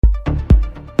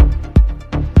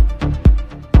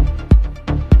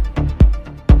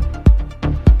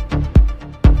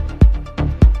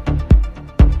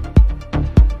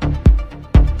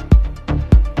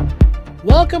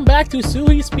Welcome back to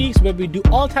Suhi Speaks, where we do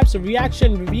all types of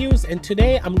reaction reviews, and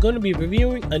today I'm going to be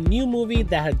reviewing a new movie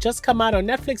that had just come out on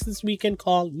Netflix this weekend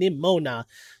called Nimona.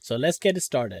 So let's get it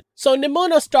started. So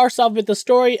Nimona starts off with a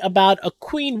story about a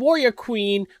queen, warrior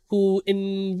queen, who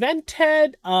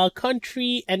invented a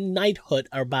country and knighthood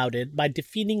about it by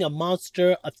defeating a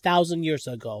monster 1,000 years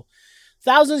ago.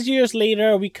 Thousands of years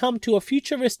later, we come to a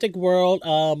futuristic world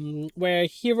where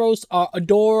heroes are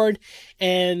adored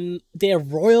and they're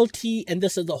royalty, and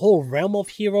this is the whole realm of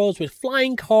heroes with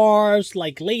flying cars,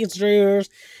 like lasers,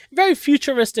 very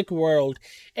futuristic world.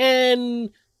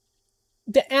 And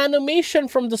the animation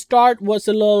from the start was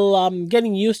a little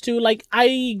getting used to. Like,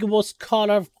 I was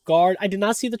caught off guard. I did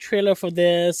not see the trailer for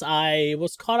this. I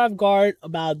was caught off guard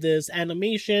about this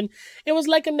animation. It was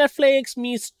like a Netflix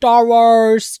meets Star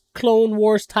Wars, Clone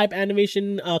Wars type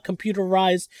animation,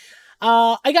 computerized.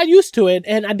 I got used to it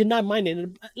and I did not mind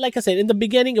it. Like I said, in the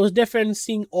beginning, it was different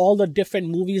seeing all the different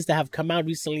movies that have come out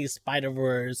recently.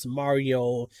 Spider-Verse,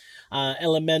 Mario,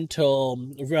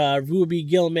 Elemental, Ruby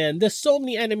Gilman. There's so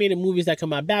many animated movies that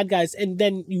come out, bad guys, and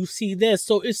then you see this.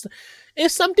 So it's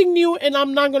something new, and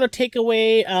I'm not going to take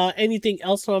away anything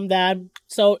else from that.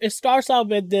 So it starts out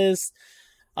with this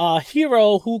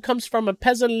hero who comes from a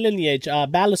peasant lineage,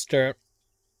 Ballister.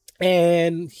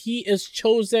 And he is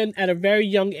chosen at a very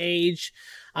young age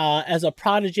as a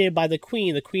protege by the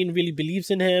queen. The queen really believes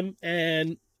in him.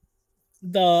 And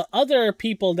the other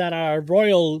people that are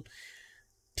royalty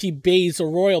based or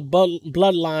royal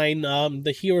bloodline,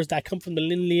 the heroes that come from the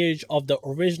lineage of the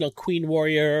original queen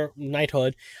warrior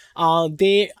knighthood,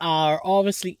 they are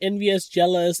obviously envious,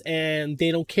 jealous, and they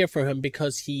don't care for him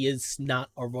because he is not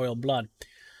a royal blood.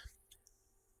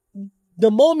 The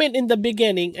moment in the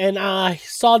beginning, and I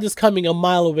saw this coming a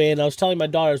mile away, and I was telling my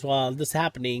daughters while this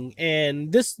happening,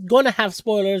 and this gonna have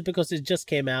spoilers because it just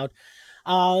came out.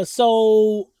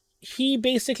 So he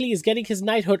basically is getting his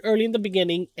knighthood early in the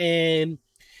beginning, and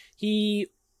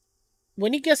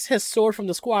when he gets his sword from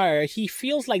the squire, he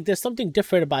feels like there's something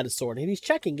different about his sword, and he's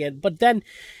checking it, but then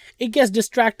it gets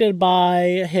distracted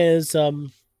by his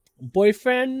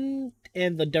boyfriend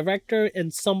and the director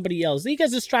and somebody else. He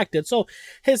gets distracted, so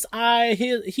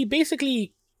he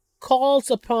basically calls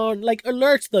upon, like,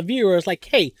 alerts the viewers, like,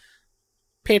 hey,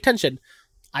 pay attention.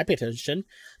 I pay attention.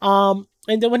 And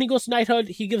then when he goes to knighthood,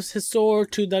 he gives his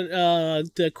sword to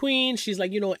the queen. She's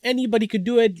like, anybody could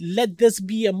do it. Let this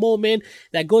be a moment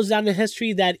that goes down in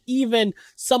history, that even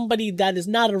somebody that is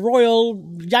not a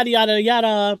royal, yada yada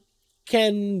yada,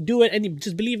 can do it, and you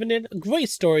just believe in it. A great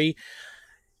story.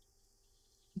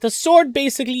 The sword,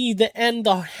 basically, the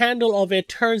handle of it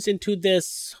turns into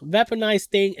this weaponized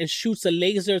thing and shoots a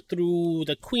laser through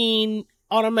the queen,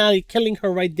 automatically killing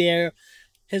her right there.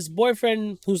 His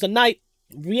boyfriend, who's a knight,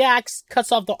 reacts,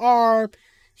 cuts off the arm.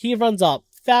 He runs up.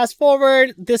 Fast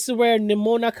forward, this is where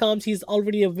Nimona comes. He's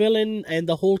already a villain, and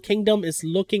the whole kingdom is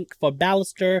looking for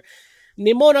Ballister.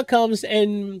 Nimona comes,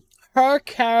 and her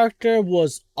character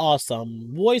was awesome.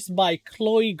 Voiced by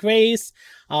Chloe Grace,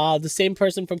 the same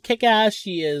person from Kick-Ass.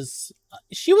 She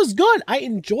was good. I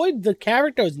enjoyed the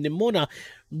character as Nimona.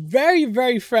 Very,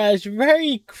 very fresh,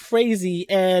 very crazy,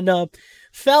 and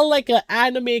felt like an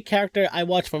anime character I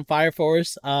watched from Fire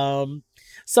Force.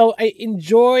 So I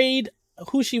enjoyed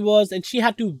who she was, and she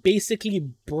had to basically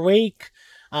break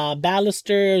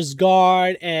Ballister's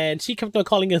guard, and she kept on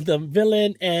calling him the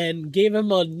villain and gave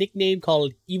him a nickname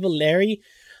called Evil Larry.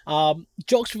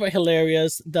 Jokes were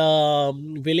hilarious. The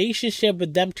relationship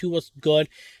with them two was good.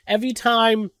 Every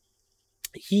time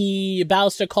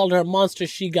Ballister called her a monster,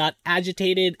 she got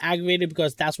agitated, aggravated,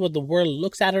 because that's what the world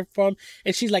looks at her from.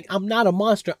 And she's like, I'm not a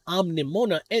monster, I'm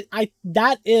Nimona. And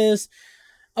that is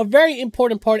a very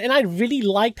important part. And I really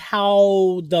liked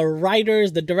how the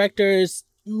writers, the directors,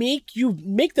 make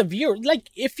the viewer,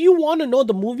 like, if you want to know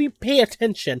the movie, pay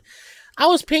attention. I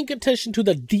was paying attention to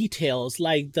the details,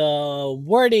 like the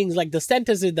wordings, like the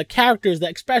sentences, the characters, the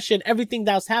expression, everything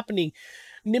that's happening.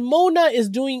 Nimona is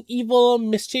doing evil,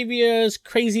 mischievous,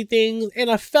 crazy things,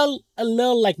 and I felt a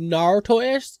little like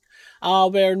Naruto-ish,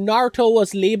 where Naruto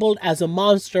was labeled as a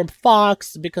monster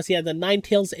fox because he had the 9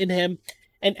 tails in him,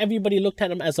 and everybody looked at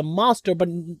him as a monster, but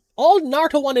all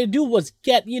Naruto wanted to do was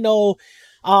get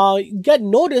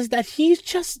noticed that he's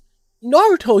just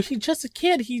Naruto. He's just a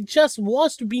kid. He just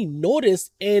wants to be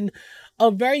noticed in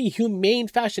a very humane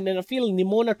fashion. And I feel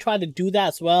Nimona tried to do that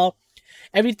as well.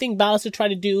 Everything Ballister tried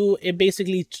to do, it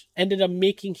basically ended up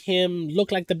making him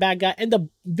look like the bad guy. And the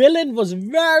villain was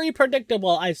very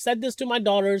predictable. I said this to my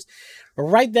daughters.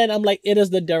 Right then, I'm like, it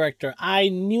is the director. I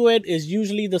knew it is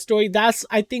usually the story.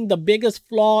 I think the biggest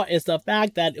flaw is the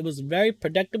fact that it was very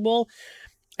predictable.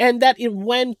 and that it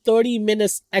went 30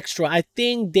 minutes extra. I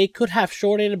think they could have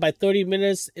shortened it by 30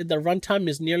 minutes. The runtime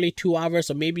is nearly 2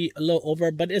 hours, or maybe a little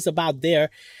over, but it's about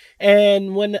there.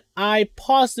 And when I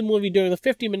paused the movie during the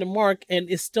 50-minute mark and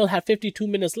it still had 52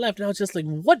 minutes left, and I was just like,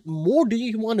 what more do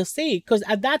you want to say? Because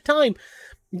at that time,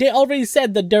 they already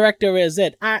said the director is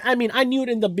it. I mean, I knew it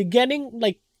in the beginning,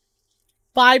 like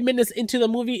 5 minutes into the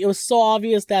movie, it was so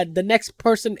obvious that the next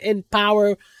person in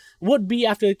power would be,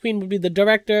 after the queen, would be the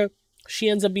director. She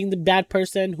ends up being the bad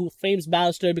person who frames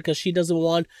Ballister because she doesn't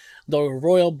want the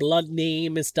royal blood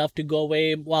name and stuff to go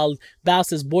away, while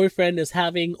Ballister's boyfriend is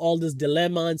having all this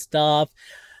dilemma and stuff.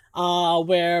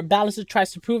 Where Ballister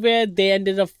tries to prove it, they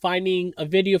ended up finding a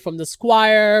video from the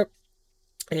squire,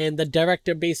 and the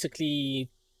director basically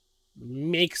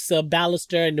makes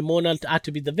Ballister and Nimona out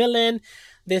to be the villain.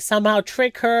 They somehow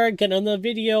trick her, get on the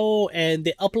video, and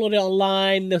they upload it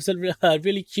online. There's a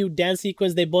really cute dance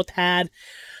sequence they both had.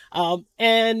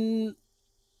 And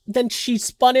then she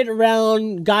spun it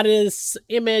around, got this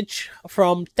image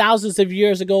from thousands of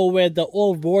years ago where the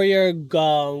old warrior,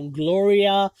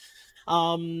 Gloria,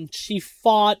 she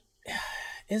fought,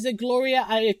 is it Gloria?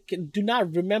 I do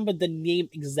not remember the name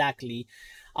exactly.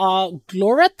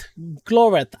 Gloreth,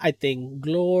 I think.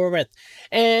 Gloreth.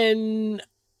 And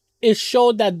it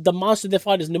showed that the monster they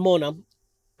fought is Nimona.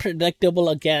 Predictable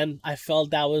again. I felt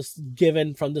that was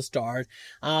given from the start.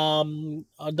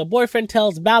 The boyfriend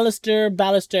tells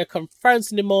Ballister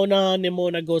confronts Nimona.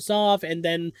 Nimona goes off, and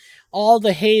then all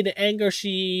the hate and anger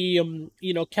she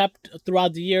kept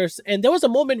throughout the years. And there was a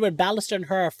moment where Ballister and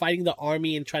her are fighting the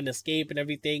army and trying to escape and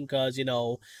everything, because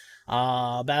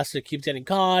Ballister keeps getting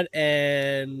caught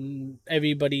and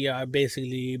everybody are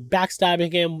basically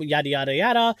backstabbing him, yada yada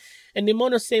yada. And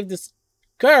Nimona saved this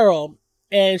girl,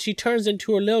 and she turns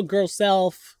into her little girl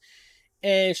self,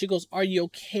 and she goes, "Are you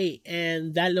okay?"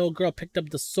 And that little girl picked up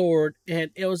the sword,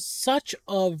 and it was such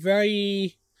a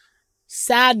very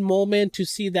sad moment to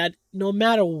see that no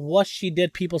matter what she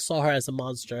did, people saw her as a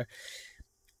monster.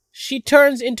 She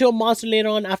turns into a monster later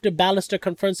on after Ballister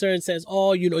confronts her and says,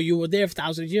 "Oh, you were there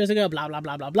 1,000 years ago, blah, blah,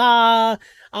 blah, blah, blah."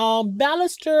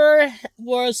 Ballister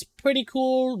was pretty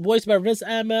cool, voiced by Riz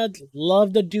Ahmed.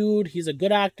 Loved the dude. He's a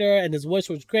good actor, and his voice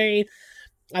was great.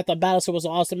 I thought Ballister was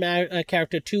an awesome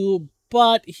character too,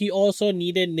 but he also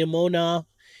needed Nimona.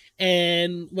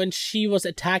 And when she was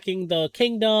attacking the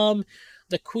kingdom,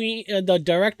 the queen, the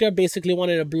director basically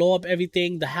wanted to blow up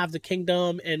everything to have the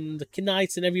kingdom, and the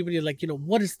knights and everybody like,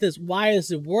 what is this? Why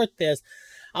is it worth this?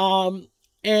 And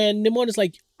Nimona's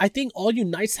like, I think all you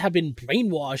knights have been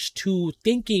brainwashed to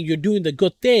thinking you're doing the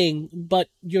good thing, but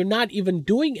you're not even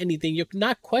doing anything. You're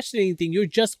not questioning anything. You're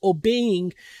just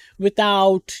obeying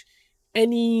without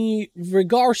any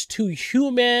regards to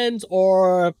humans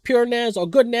or pureness or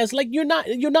goodness. Like you're not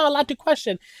allowed to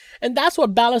question. And that's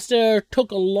what Ballister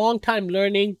took a long time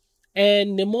learning.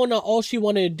 And Nimona, all she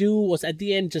wanted to do was at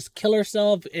the end just kill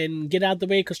herself and get out of the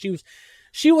way, because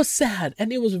she was sad,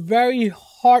 and it was very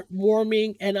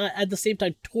heartwarming, and at the same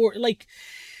time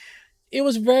it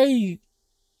was very,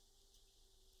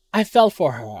 I felt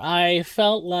for her. I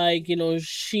felt like,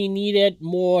 she needed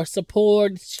more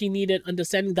support. She needed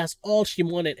understanding. That's all she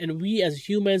wanted. And we as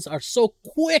humans are so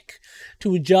quick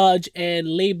to judge and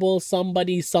label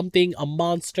something a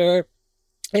monster.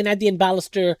 And at the end,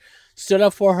 Ballister stood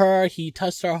up for her. He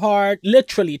touched her heart,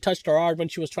 literally touched her heart when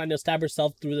she was trying to stab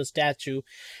herself through the statue.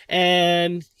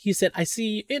 And he said, "I see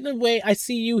you. In a way, I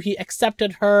see you." He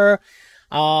accepted her.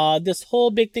 This whole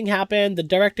big thing happened. The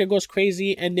director goes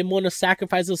crazy, and Nimona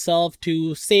sacrifices herself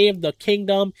to save the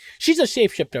kingdom. She's a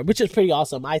shapeshifter, which is pretty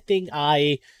awesome. I think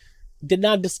I did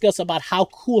not discuss about how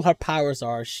cool her powers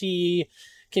are. She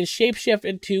can shapeshift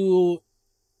into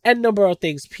n number of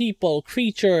things: people,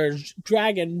 creatures,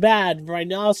 dragon, bat,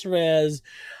 rhinoceros,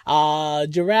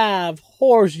 giraffe,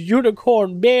 horse,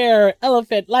 unicorn, bear,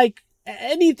 elephant, like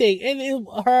anything. And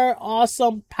her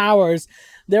awesome powers,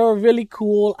 they were really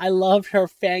cool. I loved her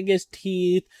fangish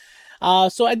teeth.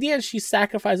 So at the end, she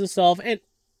sacrificed herself, and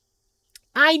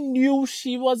I knew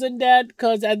she wasn't dead,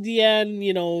 because at the end,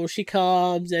 she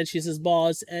comes and she's his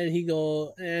boss, and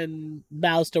and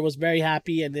Ballister was very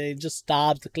happy, and then it just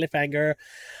stops the cliffhanger.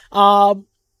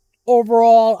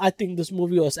 Overall, I think this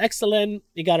movie was excellent.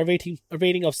 It got a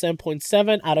rating of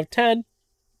 7.7 out of 10.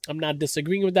 I'm not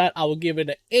disagreeing with that. I will give it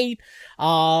an 8,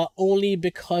 only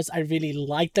because I really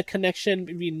like the connection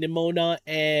between Nimona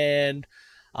and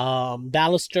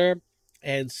Ballister.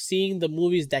 And seeing the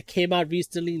movies that came out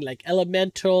recently, like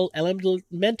Elemental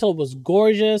was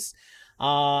gorgeous.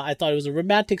 I thought it was a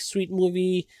romantic, sweet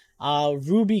movie.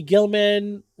 Ruby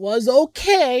Gilman was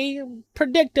okay,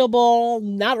 predictable,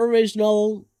 not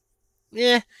original,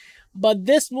 But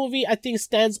this movie, I think,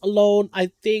 stands alone.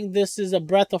 I think this is a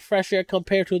breath of fresh air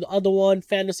compared to the other one.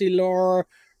 Fantasy lore,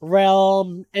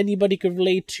 realm, anybody could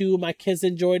relate to. My kids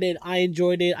enjoyed it. I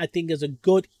enjoyed it. I think it's a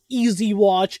good, easy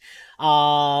watch.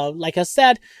 Like I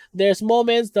said, there's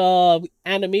moments, the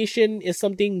animation is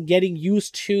something getting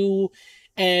used to,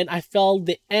 and I felt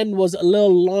the end was a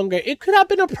little longer. It could have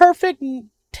been a perfect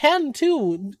 10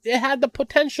 too. It had the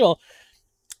potential.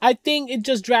 I think it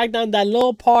just dragged down that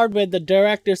little part where the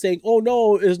director saying, "Oh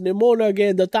no, is Nimona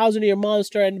again, the 1,000-year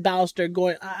monster," and Bowser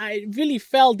going. I really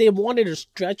felt they wanted to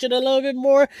stretch it a little bit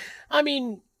more. I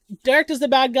mean, director's the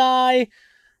bad guy.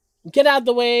 Get out of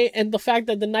the way. And the fact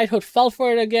that the Knighthood fell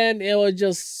for it again, it was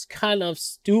just kind of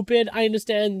stupid. I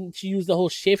understand she used the whole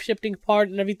shape-shifting part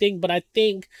and everything, but I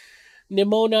think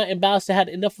Nimona and Bowser had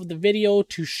enough of the video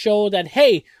to show that,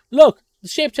 hey, look, the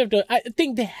shapeshifter, I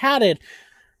think they had it.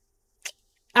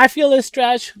 I feel it's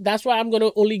stretch. That's why I'm going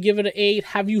to only give it an 8.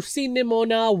 Have you seen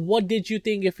Nimona? What did you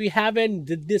think? If you haven't,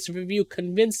 did this review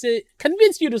convince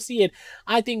you to see it?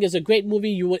 I think it's a great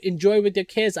movie. You will enjoy with your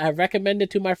kids. I recommend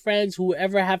it to my friends who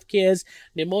ever have kids.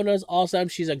 Nimona is awesome.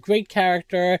 She's a great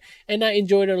character, and I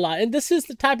enjoyed it a lot. And this is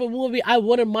the type of movie I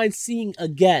wouldn't mind seeing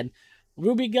again.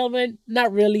 Ruby Gilman,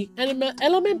 not really.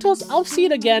 Elementals, I'll see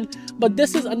it again, but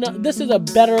this is a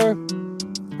better,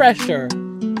 fresher,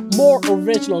 more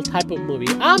original type of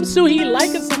movie. I'm Suhi.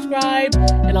 Like and subscribe,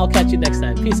 and I'll catch you next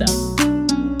time. Peace out.